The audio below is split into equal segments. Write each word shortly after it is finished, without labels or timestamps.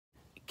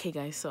Okay,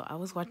 guys, so I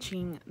was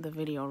watching the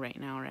video right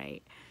now,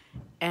 right?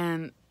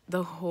 And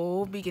the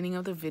whole beginning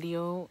of the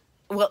video,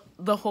 well,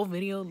 the whole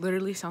video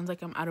literally sounds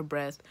like I'm out of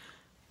breath.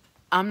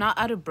 I'm not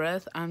out of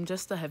breath, I'm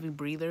just a heavy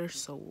breather,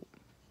 so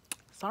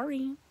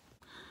sorry.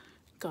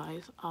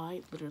 Guys,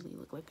 I literally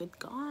look like a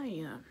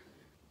guy.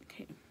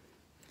 Okay,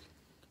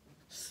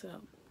 so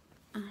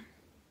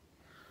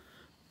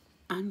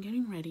I'm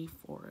getting ready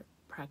for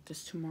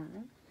practice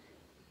tomorrow.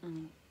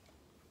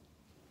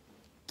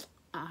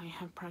 I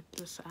have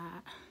practice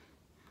at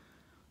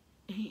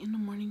 8 in the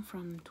morning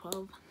from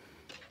 12.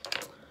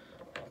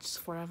 It's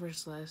 4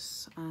 hours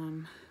less.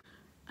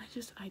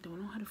 I don't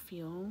know how to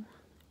feel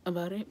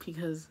about it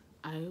because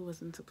I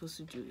wasn't supposed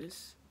to do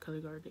this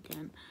color guard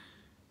again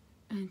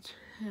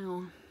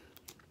until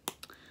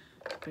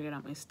I figured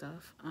out my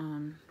stuff.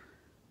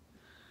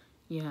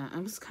 Yeah, I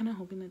was kind of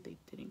hoping that they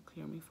didn't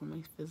clear me for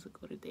my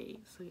physical today.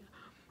 So yeah,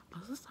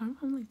 also sorry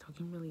if I'm like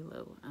talking really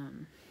low.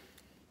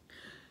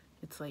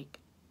 It's like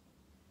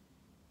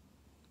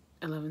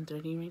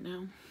 11:30 right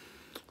now.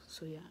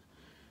 So yeah,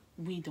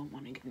 we don't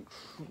want to get in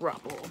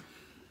trouble.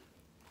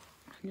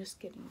 I'm just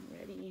getting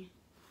ready.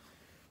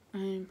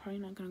 I'm probably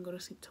not gonna go to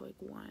sleep till like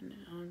 1.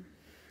 I'm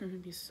gonna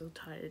be so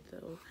tired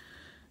though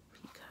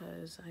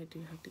because I do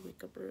have to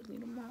wake up early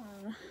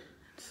tomorrow.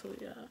 So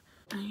yeah,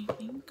 I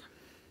think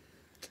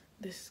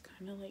this is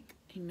kind of like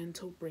a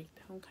mental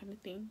breakdown kind of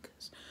thing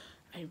because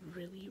I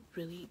really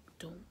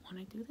don't want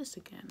to do this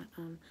again.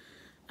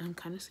 I'm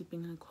kind of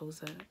sleeping in clothes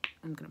that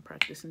I'm gonna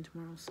practice in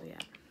tomorrow. So yeah,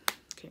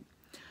 okay,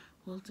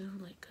 we'll do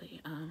like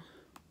a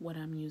what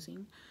I'm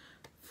using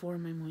for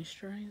my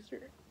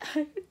moisturizer. I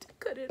had to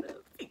cut it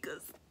up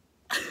because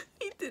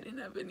I didn't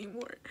have any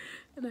more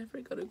and I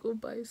forgot to go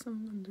buy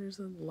some, and there's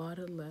a lot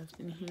of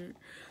left in here,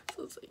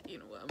 so it's like, you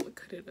know what, I'm gonna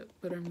cut it up.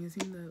 But I'm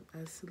using the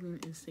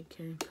Vaseline Instant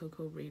Care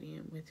Cocoa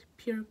Radiant with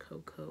pure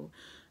cocoa.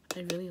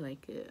 I really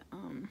like it.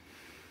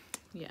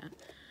 Yeah,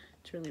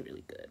 it's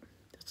really good.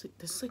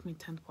 This is like my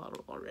 10th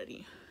bottle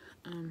already.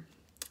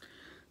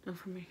 Now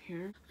for my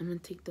hair, I'm gonna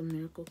take the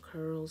Miracle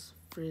Curls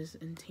Frizz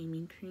and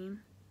Taming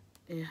Cream.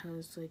 It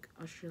has like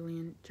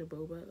Australian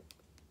jojoba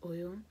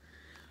oil,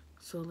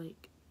 so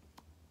like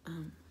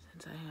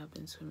since I have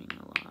been swimming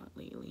a lot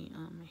lately,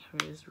 my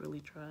hair is really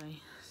dry,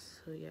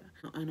 so yeah.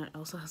 And it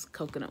also has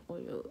coconut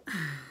oil.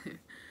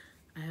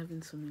 I have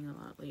been swimming a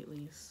lot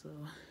lately, so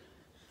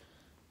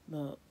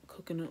the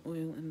coconut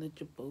oil and the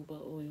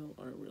jojoba oil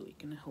are really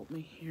gonna help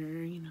my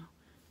hair, you know,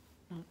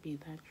 not be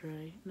that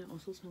dry. And it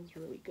also smells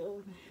really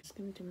good. I'm just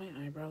gonna do my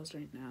eyebrows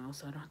right now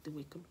so I don't have to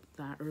wake up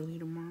that early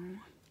tomorrow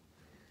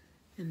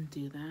and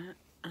do that.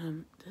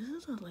 This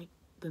is a like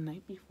the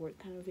night before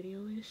kind of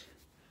video-ish,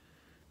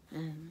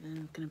 and then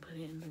I'm gonna put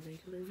it in the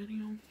regular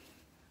video.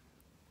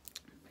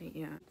 But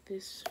yeah,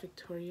 this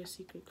Victoria's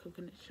Secret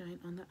Coconut Shine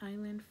on the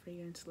Island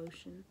Fragrance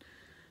Lotion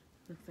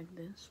looks like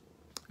this,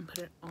 and put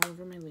it all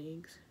over my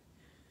legs.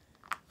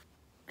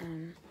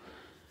 And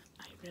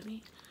I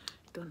really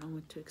don't know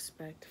what to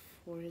expect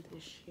for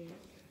this year.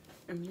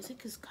 Our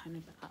music is kind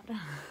of bad.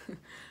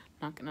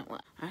 Not gonna lie.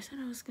 I said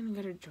I was gonna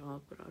get a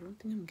job, but I don't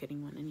think I'm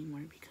getting one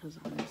anymore because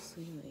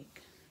honestly,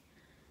 like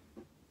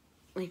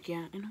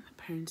yeah, I know my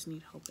parents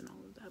need help and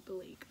all of that, but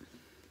like,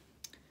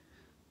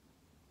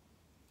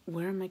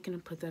 where am I gonna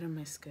put that in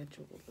my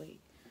schedule? Like,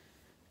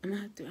 I'm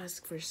gonna have to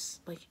ask for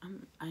like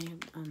I'm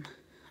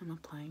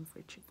applying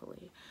for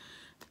Chick-fil-A,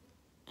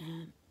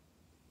 and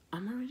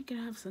I'm already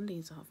gonna have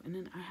Sundays off, and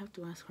then I have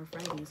to ask for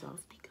Fridays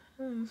off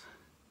because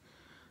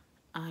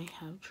I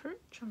have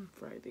church on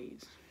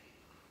Fridays.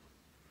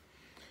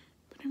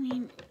 But I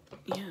mean,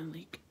 yeah,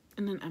 like,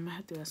 and then I'm gonna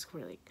have to ask for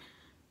like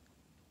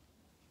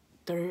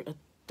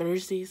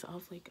Thursdays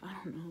off. Like, I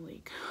don't know,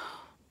 like,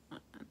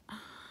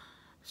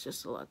 it's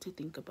just a lot to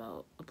think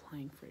about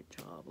applying for a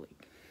job.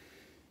 Like,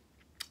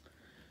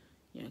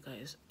 yeah,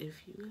 guys,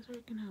 if you guys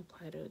are gonna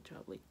apply to a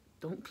job, like,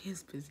 don't be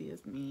as busy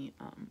as me.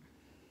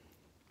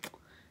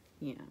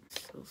 Yeah,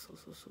 so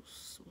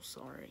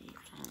sorry.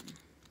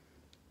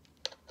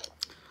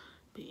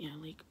 But yeah,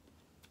 like,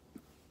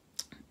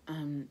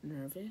 I'm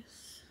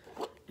nervous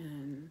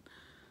and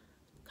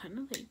kind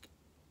of like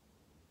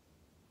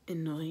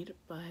annoyed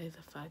by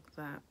the fact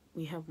that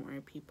we have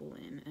more people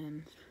in,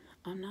 and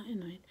I'm not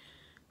annoyed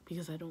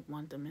because I don't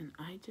want them in.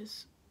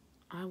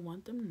 I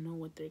want them to know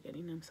what they're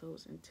getting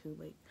themselves into.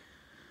 Like,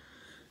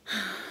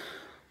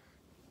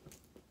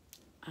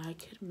 I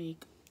could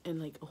make in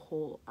like a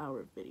whole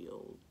hour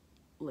video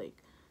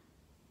like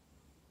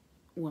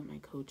what my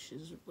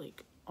coaches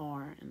like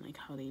are and like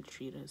how they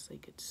treat us.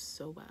 Like, it's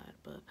so bad,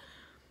 but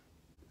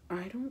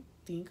I don't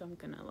think I'm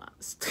gonna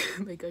last.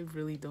 Like, I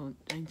really don't.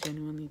 I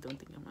genuinely don't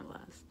think I'm gonna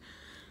last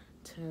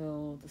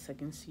till the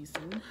second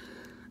season.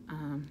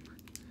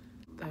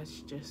 That's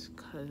just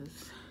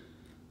because,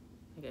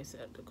 like I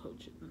said, the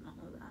coaches and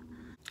all of that.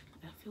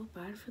 I feel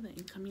bad for the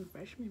incoming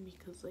freshmen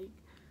because like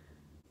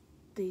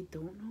they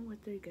don't know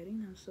what they're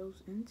getting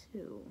themselves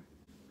into,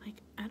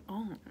 like, at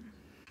all.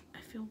 I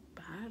feel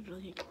bad,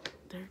 like,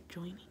 they're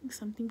joining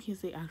something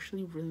because they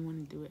actually really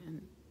want to do it,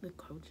 and the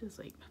coach is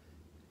like,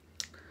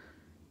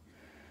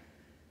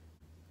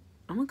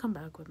 I'm gonna come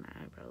back with my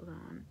eyebrows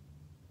on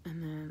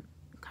and then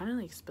kind of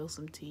like spill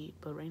some tea.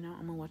 But right now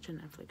I'm gonna watch a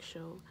Netflix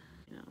show.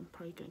 You know, I'm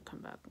probably gonna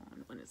come back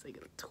on when it's like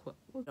 12.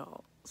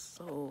 Y'all,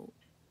 so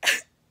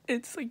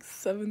it's like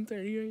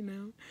 7:30 right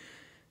now,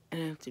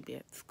 and I have to be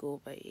at school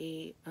by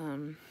 8.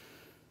 I'm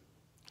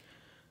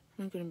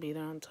not gonna be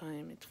there on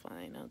time. It's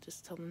fine. I'll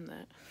just tell them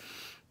that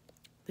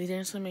they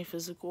didn't send my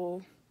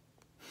physical.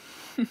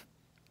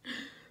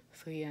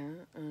 So yeah,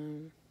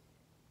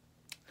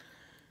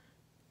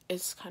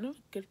 it's kind of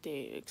a good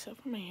day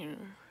except for my hair.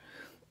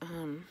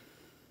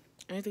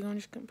 I think I'm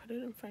just gonna put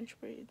it in French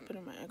braids, put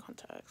in my eye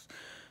contacts,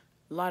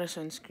 a lot of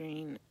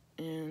sunscreen,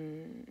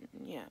 and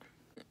yeah.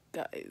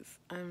 Guys,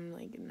 I'm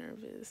like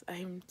nervous.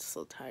 I'm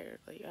so tired.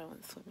 Like, I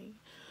went swimming.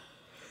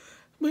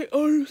 My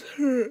arms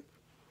hurt.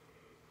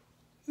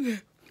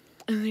 And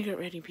they get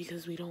ready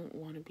because we don't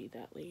want to be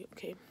that late,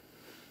 okay?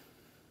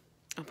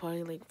 I'll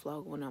probably like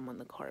vlog when I'm on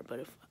the car, but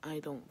if I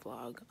don't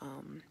vlog,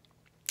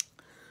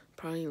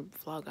 probably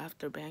vlog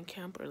after band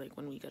camp or like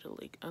when we get a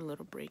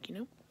little break, you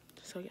know?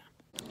 So yeah.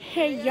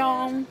 Hey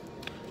y'all,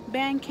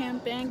 band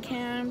camp. Hey.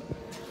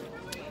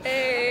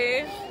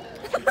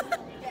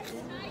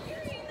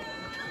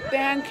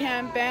 Band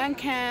camp.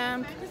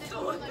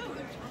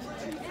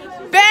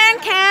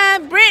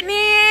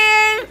 Brittany.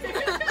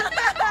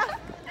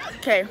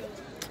 Okay.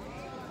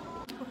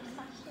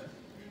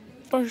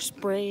 First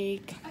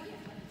break.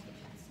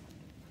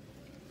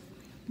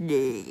 I'm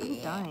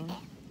dying.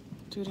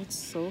 Dude, it's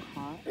so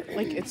hot.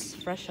 Like, it's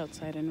fresh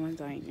outside and we're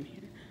dying in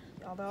here.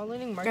 They're all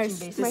learning marching Guys,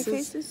 bases. my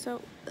face is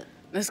so...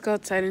 Let's go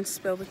outside and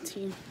spill the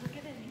tea.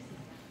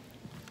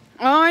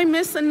 Oh, I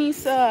miss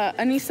Anissa.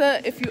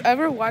 Anissa, if you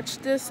ever watch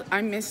this,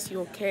 I miss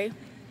you, okay?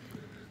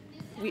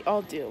 We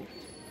all do.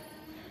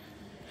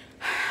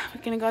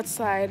 We're gonna go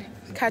outside,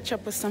 catch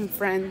up with some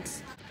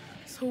friends.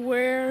 So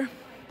we're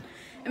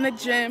in the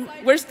gym.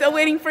 We're still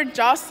waiting for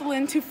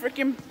Jocelyn to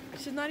freaking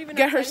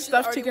get her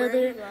stuff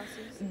together.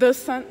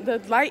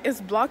 The light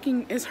is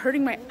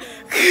hurting my...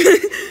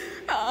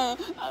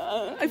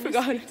 I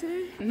forgot.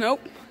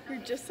 Nope.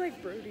 You're just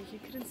like Brody. He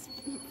couldn't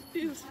speak.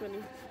 It was funny.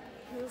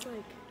 He was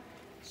like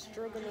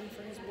struggling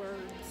for his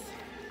words.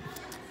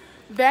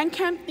 Band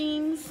camp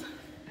things.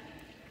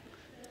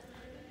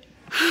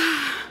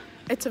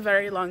 It's a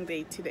very long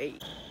day today.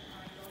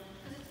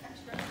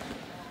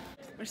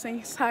 We're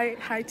saying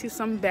hi to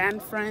some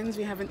band friends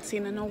we haven't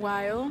seen in a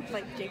while.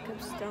 Like Jacob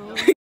Stone.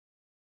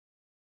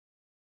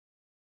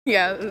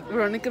 Yeah,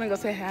 we're only gonna go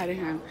say hi to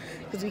him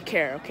because we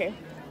care, okay?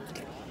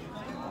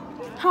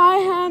 Hi,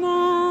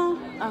 Hannah.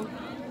 Oh.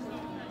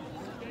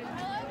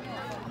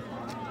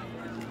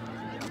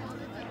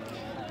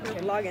 Okay,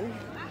 login.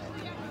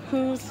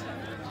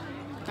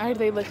 Are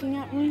they looking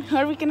at me? Who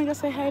are we gonna go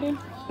say hi to?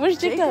 Where's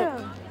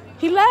Jacob?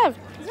 He left.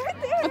 He's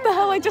right there. What the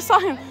hell? I just saw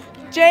him.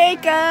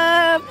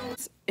 Jacob!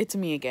 It's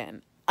me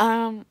again.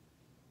 I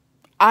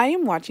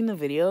am watching the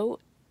video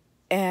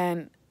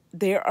and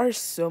there are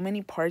so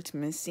many parts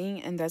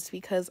missing, and that's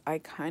because I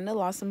kind of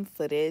lost some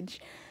footage.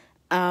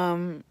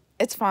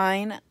 It's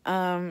fine.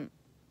 Not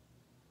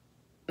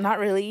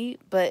really,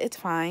 but it's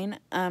fine.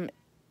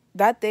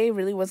 That day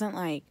really wasn't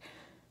like,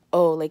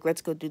 oh, like,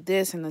 let's go do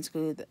this and let's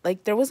go do that.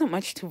 Like, there wasn't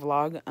much to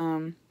vlog.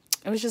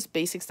 It was just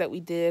basics that we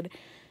did,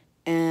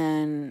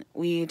 and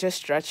we just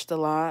stretched a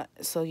lot.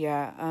 So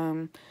yeah,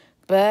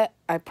 but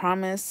I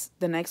promise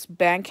the next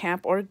band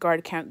camp or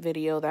guard camp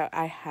video that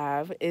I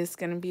have is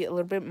gonna be a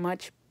little bit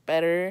much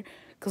better,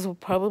 because we'll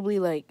probably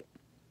like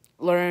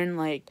learn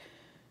like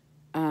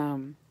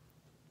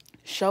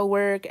show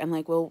work, and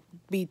like we'll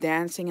be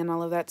dancing and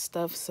all of that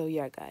stuff. So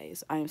yeah,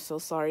 guys, I am so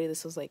sorry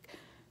this was like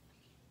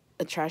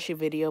a trashy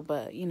video,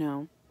 but you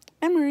know,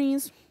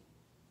 memories.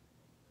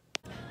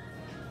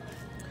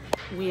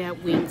 We at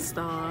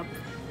Wingstop.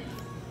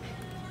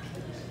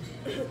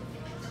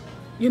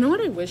 You know what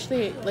I wish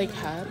they like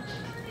had?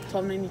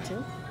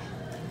 $12.92.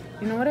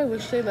 You know what I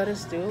wish they let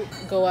us do?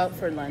 Go out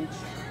for lunch.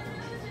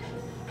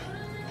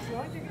 As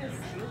long as you're gonna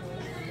steal it.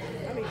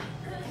 I mean, you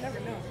never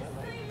know.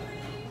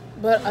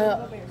 But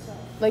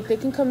like they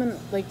can come in,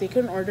 like they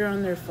can order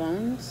on their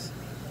phones,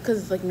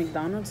 cause like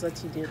McDonald's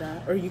lets you do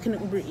that, or you can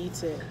Uber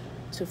Eats it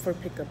for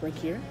pickup. Like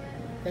here,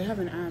 they have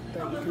an app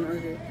that you can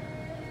order,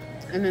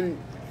 and then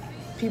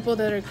people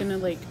that are gonna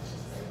like,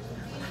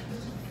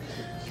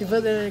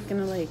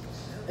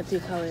 what do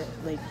you call it?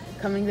 Like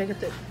come and get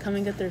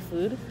their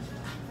food.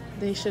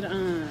 They should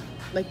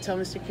like tell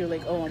Mr. Q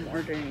like, oh, I'm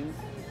ordering,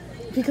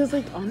 because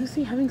like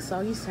honestly, having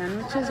soggy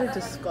sandwiches are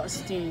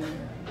disgusting.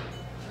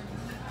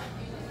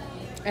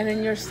 And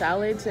then your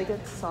salads, they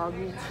get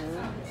soggy too.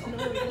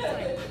 No, it's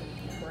like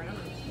brown.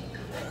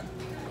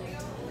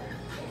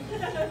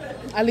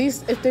 At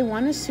least if they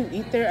want us to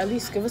eat there, at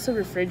least give us a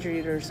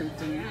refrigerator or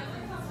something.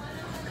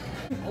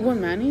 What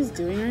Manny's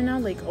doing right now,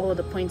 like, oh,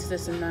 the points,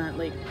 this and that,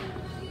 like,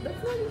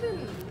 That's not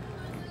even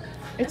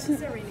it's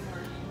necessary anymore.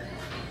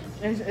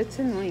 it's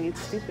annoying.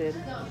 It's stupid.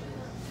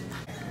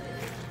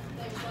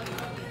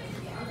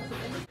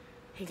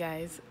 Hey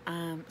guys,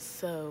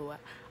 so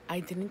I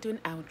didn't do an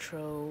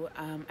outro.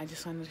 I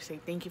just wanted to say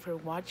thank you for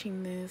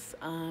watching this.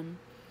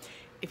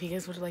 if you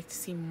guys would like to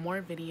see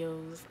more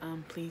videos,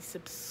 please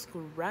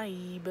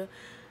subscribe.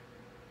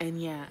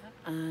 And yeah,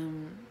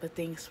 but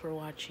thanks for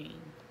watching.